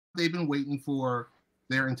they've been waiting for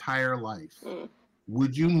their entire life.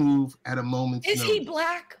 Would you move at a moment's notice? Is he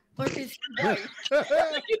black or is he white?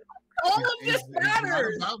 All of this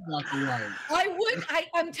matters.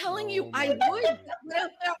 I'm telling you, I would.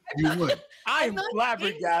 You would. I'm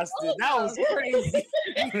flabbergasted. That was crazy.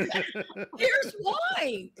 Here's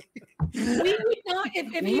why. We would not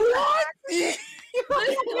if he what?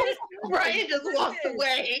 Brian just walked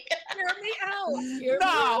away. Hear me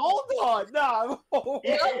out. Hold on. No.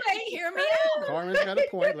 Wait, hear me out. Carmen's got a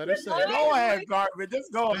point. Let her say it. Go ahead, Carmen.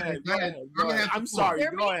 Just go ahead. Go ahead. I'm sorry.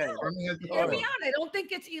 Go ahead. Hear me out. I don't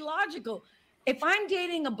think it's illogical. If I'm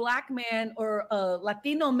dating a black man or a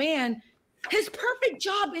Latino man, his perfect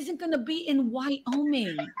job isn't going to be in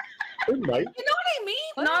Wyoming. It might. You know what I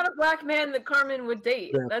mean? Not a black man that Carmen would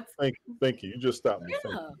date. Yeah, That's thank you. You just stopped me.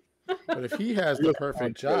 Yeah. But if he has the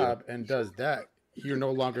perfect job and does that, you're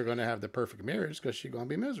no longer going to have the perfect marriage because she's going to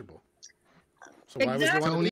be miserable. So why would you want to